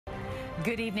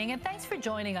Good evening and thanks for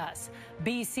joining us.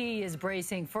 BC is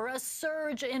bracing for a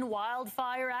surge in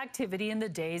wildfire activity in the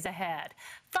days ahead.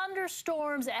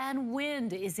 Thunderstorms and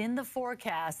wind is in the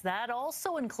forecast. That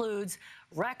also includes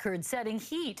record-setting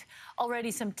heat. Already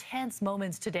some tense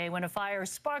moments today when a fire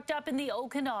sparked up in the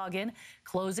Okanagan,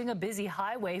 closing a busy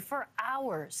highway for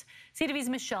hours. CTV's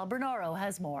Michelle Bernaro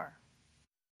has more.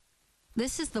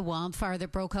 This is the wildfire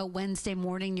that broke out Wednesday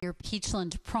morning near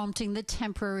Peachland, prompting the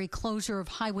temporary closure of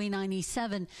Highway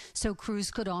 97 so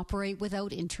crews could operate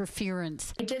without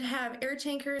interference. We did have air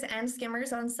tankers and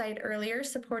skimmers on site earlier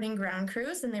supporting ground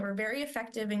crews, and they were very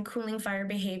effective in cooling fire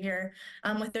behavior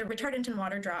with their retardant and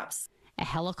water drops. A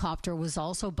helicopter was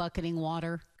also bucketing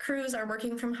water. Crews are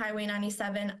working from Highway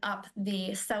 97 up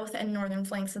the south and northern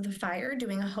flanks of the fire,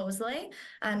 doing a hose lay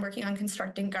and working on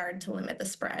constructing guard to limit the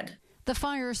spread. The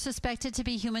fire, suspected to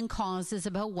be human caused, is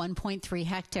about 1.3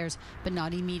 hectares, but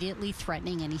not immediately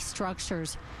threatening any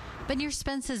structures. But near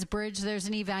Spence's Bridge, there's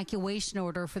an evacuation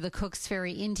order for the Cooks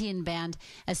Ferry Indian Band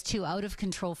as two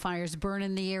out-of-control fires burn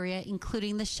in the area,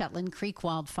 including the Shetland Creek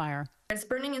wildfire. It's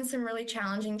burning in some really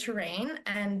challenging terrain,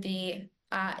 and the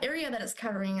area that it's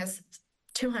covering is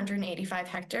 285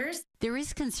 hectares. There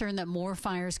is concern that more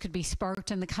fires could be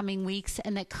sparked in the coming weeks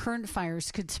and that current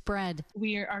fires could spread.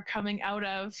 We are coming out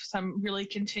of some really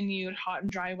continued hot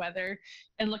and dry weather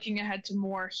and looking ahead to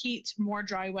more heat, more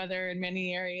dry weather in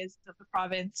many areas of the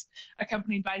province,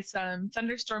 accompanied by some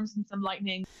thunderstorms and some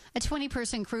lightning. A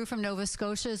 20-person crew from Nova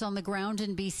Scotia is on the ground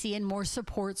in BC and more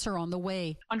supports are on the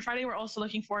way. On Friday, we're also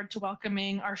looking forward to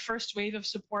welcoming our first wave of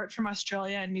support from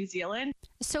Australia and New Zealand.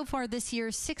 So far this year,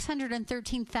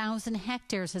 613,000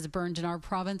 hectares has burned in our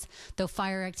province, though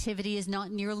fire activity is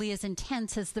not nearly as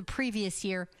intense as the previous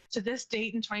year. To this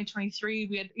date in 2023,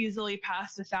 we had easily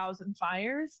passed 1,000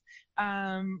 fires.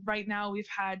 Right now, we've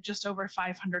had just over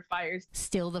 500 fires.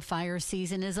 Still, the fire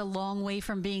season is a long way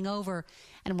from being over,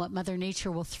 and what Mother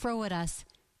Nature will throw at us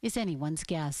is anyone's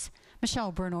guess.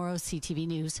 Michelle Bernaro, CTV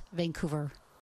News, Vancouver.